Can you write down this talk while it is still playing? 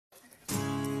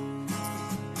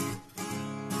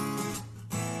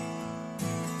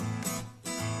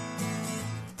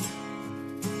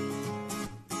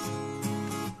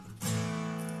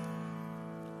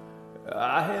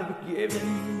I have given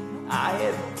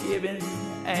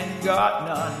and got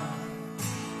none.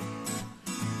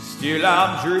 Still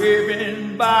I'm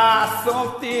driven by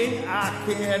something I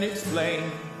can't explain.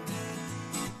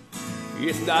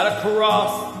 It's not a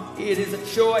cross, it is a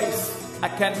choice. I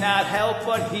cannot help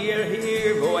but hear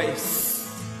her voice.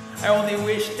 I only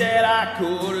wish that I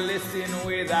could listen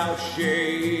without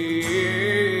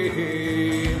shame.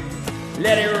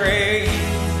 Let it rain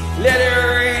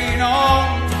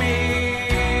on me.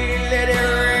 Let it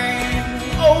rain,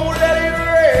 oh let it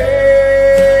rain.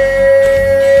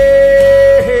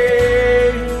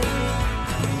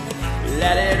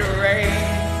 Let it rain,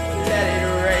 let it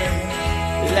rain,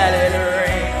 let it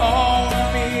rain on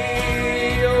me.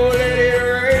 Oh let it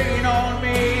rain on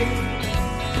me.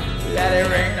 Let it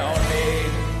rain on me.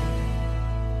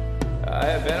 I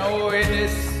have been a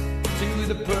witness to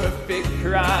the perfect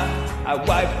crime. I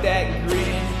wiped that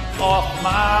grin off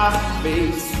my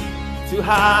face to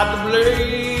hide the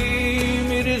blame.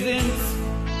 It isn't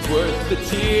worth the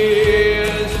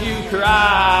tears you cry.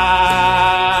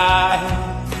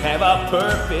 Have a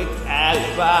perfect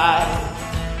alibi.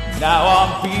 Now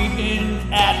I'm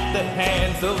beaten at the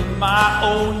hands of my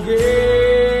own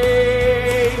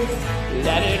game.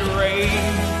 Let it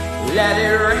rain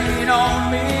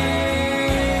on me.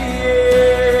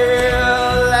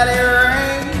 Let it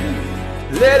rain,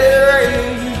 let it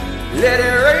rain, let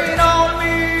it rain on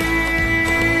me.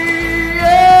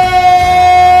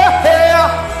 Yeah,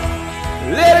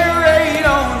 let it rain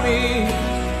on me.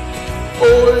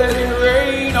 Oh, let it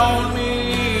rain on me.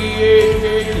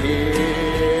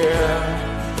 Yeah.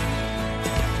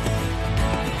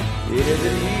 It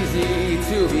isn't easy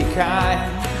to be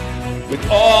kind with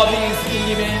all these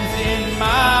evens in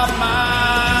my mind.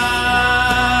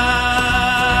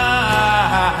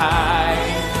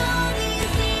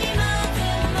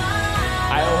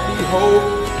 I only hope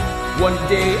one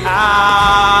day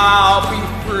I'll be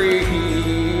free.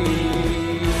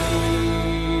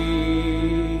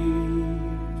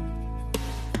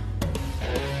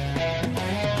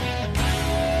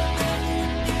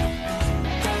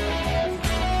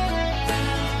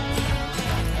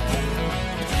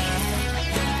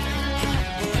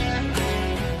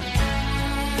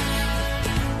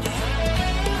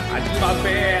 I do my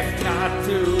best not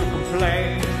to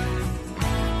complain.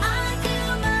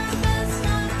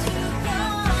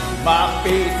 My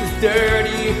face is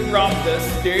dirty from the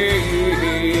stains.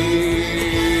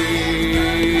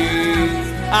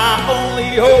 I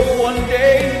only hope one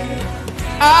day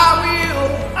I will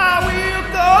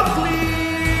go clean.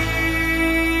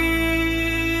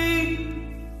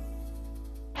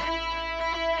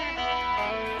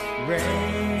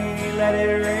 Rain, let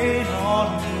it rain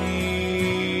on me.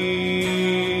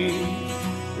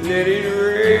 Let it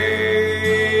rain,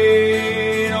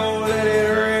 oh let it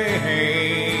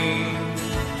rain.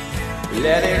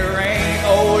 Let it rain,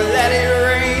 oh let it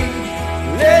rain.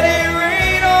 Let it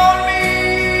rain on me.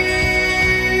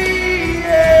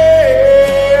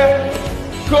 Yeah.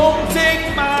 Come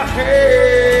take my hand.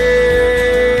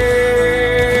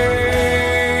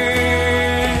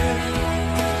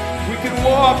 We can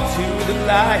walk to the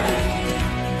light.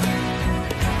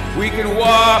 We can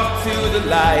walk to the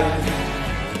light.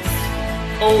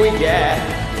 Oh yeah,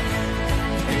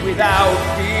 and without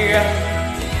fear,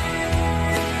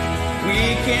 we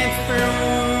can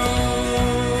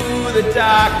through the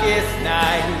darkest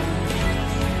night.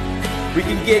 We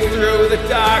can get through the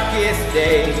darkest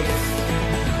days.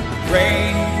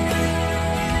 Rain,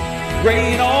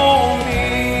 rain on me.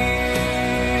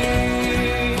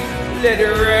 Let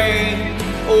it rain,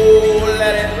 oh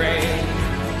let it rain.